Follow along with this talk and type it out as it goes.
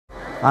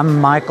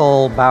I'm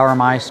Michael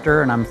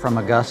Bauermeister and I'm from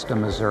Augusta,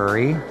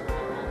 Missouri.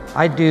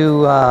 I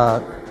do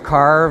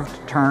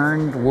carved,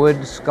 turned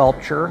wood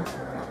sculpture.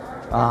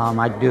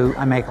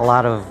 I make a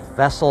lot of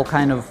vessel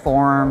kind of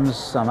forms,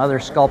 some other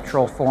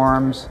sculptural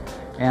forms,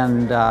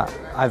 and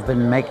I've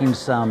been making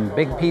some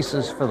big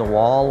pieces for the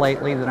wall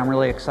lately that I'm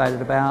really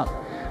excited about.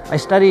 I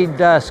studied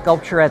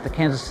sculpture at the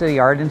Kansas City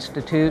Art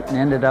Institute and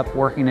ended up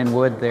working in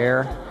wood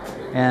there.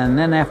 And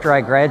then after I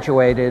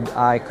graduated,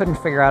 I couldn't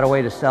figure out a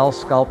way to sell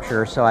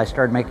sculpture, so I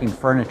started making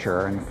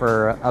furniture. And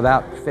for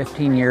about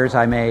 15 years,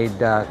 I made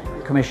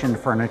commissioned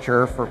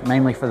furniture,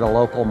 mainly for the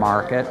local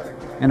market.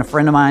 And a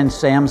friend of mine,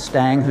 Sam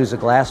Stang, who's a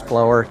glass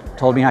blower,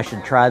 told me I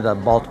should try the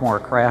Baltimore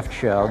craft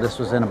show. This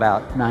was in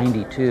about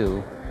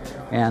 '92.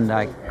 And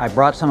I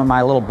brought some of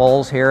my little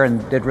bowls here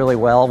and did really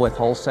well with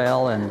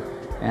wholesale,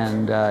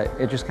 and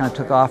it just kind of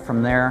took off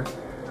from there.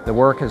 The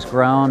work has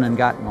grown and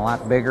gotten a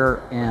lot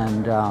bigger,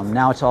 and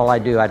now it's all I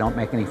do. I don't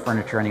make any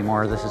furniture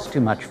anymore. This is too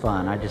much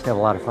fun. I just have a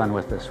lot of fun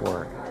with this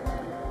work.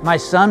 My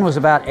son was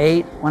about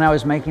 8 when I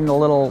was making the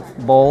little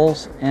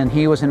bowls, and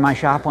he was in my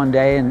shop one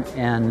day,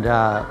 and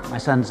my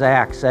son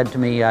Zach said to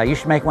me, "You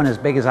should make one as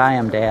big as I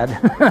am, Dad."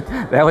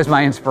 That was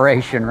my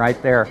inspiration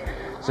right there.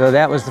 So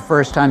that was the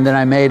first time that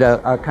I made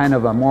a kind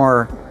of a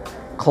more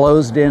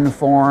closed-in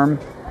form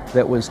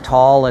that was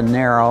tall and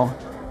narrow,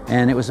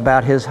 and it was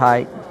about his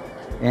height.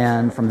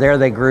 And from there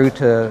they grew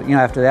to,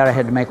 after that I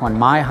had to make one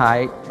my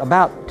height.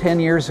 About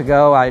 10 years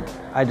ago,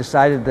 I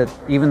decided that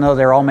even though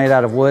they're all made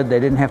out of wood, they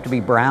didn't have to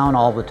be brown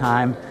all the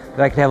time,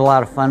 that I could have a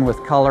lot of fun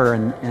with color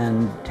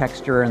and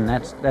texture, and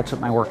that's what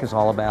my work is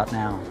all about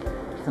now.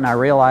 And I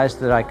realized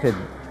that I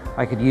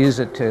could use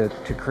it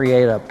to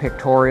create a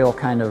pictorial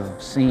kind of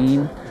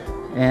scene.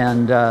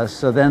 And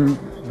so then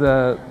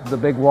the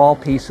big wall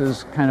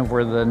pieces kind of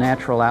were the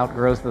natural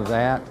outgrowth of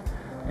that.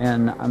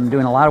 And I'm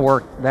doing a lot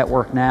of that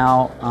work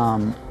now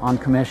on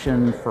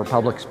commission for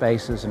public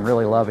spaces and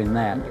really loving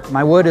that.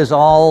 My wood is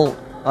all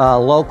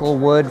local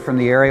wood from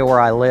the area where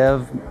I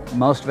live.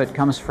 Most of it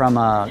comes from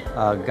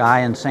a guy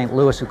in St.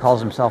 Louis who calls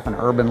himself an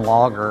urban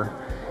logger.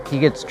 He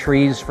gets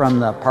trees from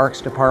the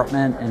Parks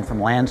Department and from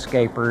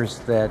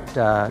landscapers,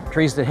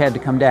 trees that had to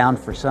come down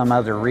for some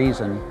other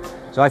reason.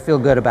 So I feel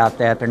good about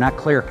that. They're not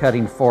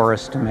clear-cutting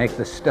forests to make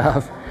this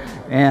stuff.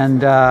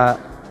 And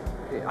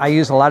I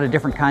use a lot of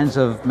different kinds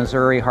of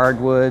Missouri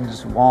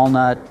hardwoods,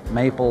 walnut,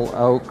 maple,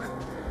 oak.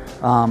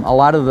 A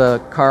lot of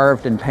the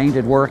carved and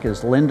painted work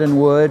is linden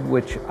wood,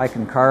 which I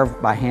can carve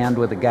by hand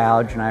with a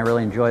gouge, and I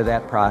really enjoy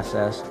that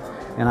process.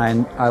 And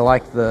I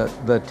like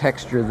the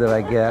texture that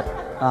I get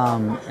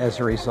as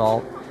a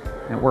result.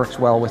 It works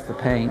well with the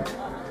paint.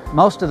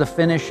 Most of the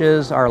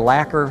finishes are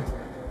lacquer,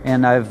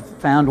 and I've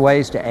found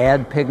ways to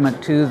add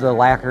pigment to the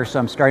lacquer, so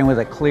I'm starting with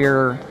a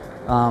clear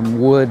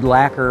wood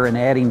lacquer and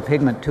adding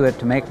pigment to it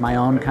to make my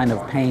own kind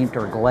of paint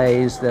or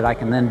glaze that I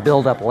can then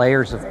build up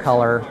layers of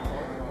color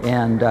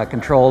and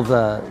control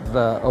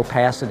the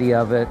opacity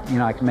of it.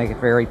 I can make it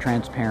very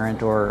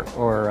transparent or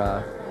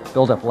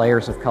build up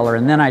layers of color.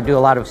 And then I do a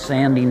lot of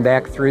sanding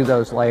back through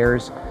those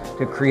layers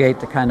to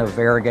create the kind of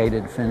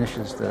variegated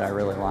finishes that I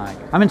really like.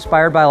 I'm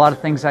inspired by a lot of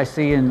things I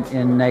see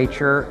in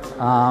nature,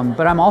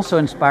 but I'm also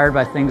inspired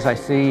by things I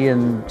see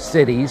in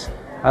cities.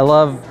 I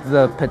love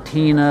the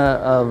patina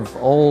of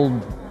old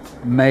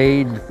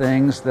made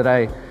things that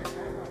I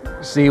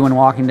see when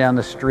walking down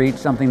the street,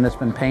 something that's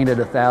been painted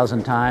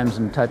 1,000 times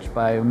and touched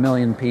by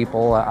 1,000,000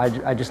 people.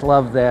 I just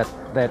love that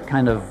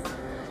kind of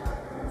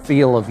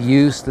feel of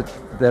use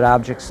that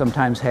objects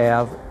sometimes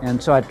have.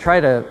 And so I try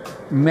to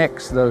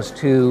mix those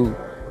two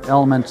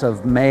elements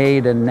of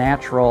made and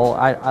natural.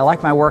 I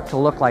like my work to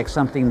look like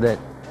something that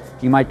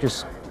you might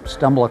just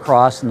stumble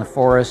across in the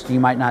forest. You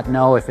might not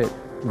know if it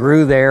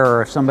grew there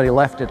or if somebody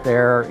left it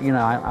there.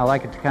 I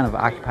like it to kind of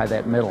occupy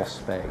that middle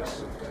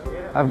space.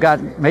 I've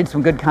made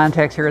some good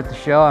contacts here at the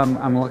show.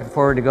 I'm looking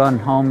forward to going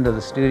home to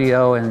the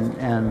studio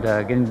and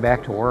getting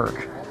back to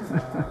work.